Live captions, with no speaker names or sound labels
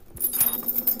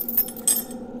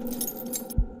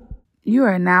You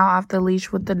are now off the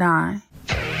leash with the Don.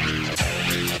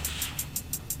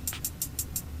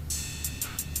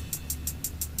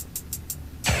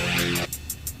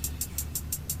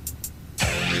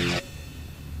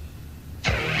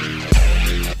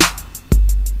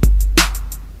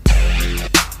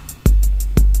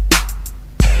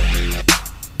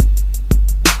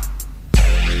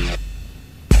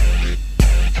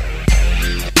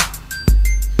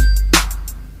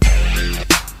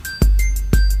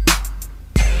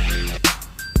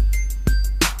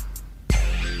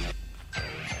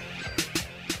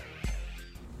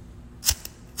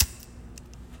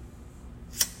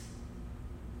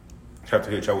 Have to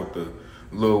hit y'all with the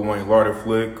Lil Wayne lighter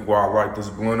flick while I light this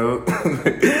blunt up.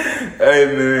 Hey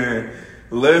man,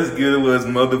 let's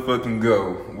motherfucking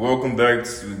go. Welcome back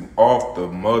to Off the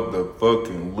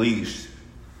Motherfucking Leash.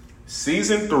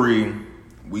 Season 3,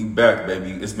 we back,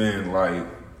 baby. It's been like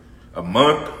a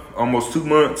month, almost 2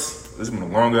 months. It's been a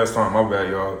long ass time, my bad,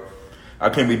 y'all. I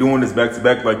can't be doing this back to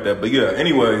back like that. But yeah,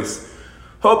 anyways,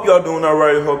 hope y'all doing all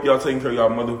right. Hope y'all taking care of y'all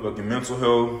motherfucking mental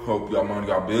health. Hope y'all mind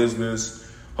y'all business.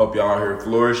 Hope y'all out here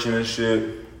flourishing and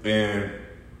shit. And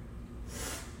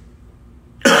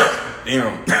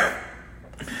damn,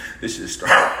 this shit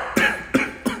start.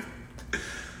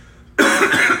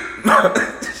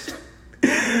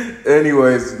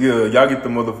 Anyways, yeah, y'all get the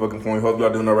motherfucking point. Hope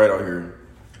y'all doing all right out here.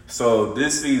 So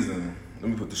this season,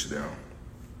 let me put this shit down.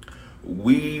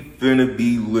 We finna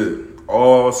be lit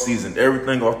all season.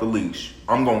 Everything off the leash.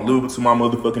 I'm gonna live up to my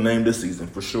motherfucking name this season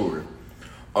for sure.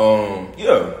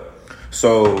 Yeah.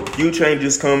 So, few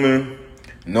changes coming.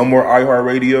 No more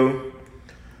iHeartRadio.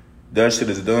 That shit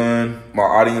is done. My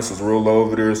audience is real low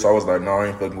over there, so I was like, nah, I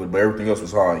ain't fucking with it. But everything else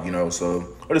was high, you know,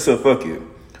 so I just said, fuck it.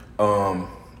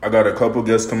 I got a couple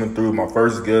guests coming through. My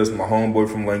first guest, my homeboy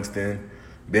from Langston.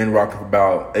 Been rocking for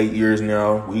about 8 years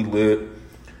now. We lit.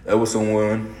 That was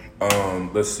someone.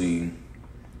 Let's see.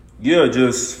 Yeah,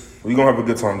 we gonna have a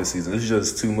good time this season. It's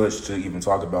just too much to even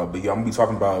talk about. But yeah, I'm gonna be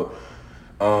talking about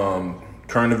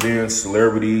current events,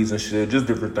 celebrities and shit, just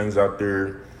different things out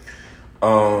there.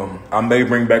 I may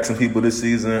bring back some people this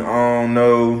season. I don't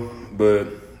know, but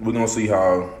we're gonna see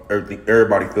how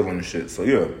everybody feeling and shit. So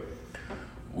yeah,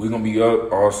 we're gonna be up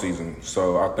all season.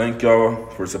 So I thank y'all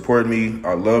for supporting me.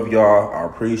 I love y'all. I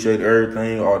appreciate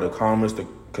everything, all the comments, the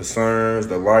concerns,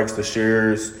 the likes, the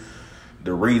shares,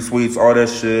 the retweets, all that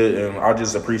shit, and I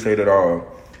just appreciate it all.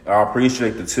 I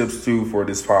appreciate the tips, too, for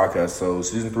this podcast. So,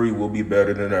 season 3 will be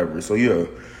better than ever. So, yeah,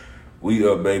 we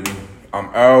up, baby. I'm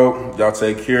out. Y'all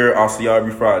take care. I'll see y'all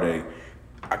every Friday.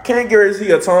 I can't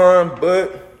guarantee a time,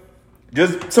 but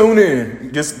just tune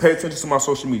in. Just pay attention to my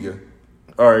social media.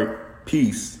 All right.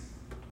 Peace.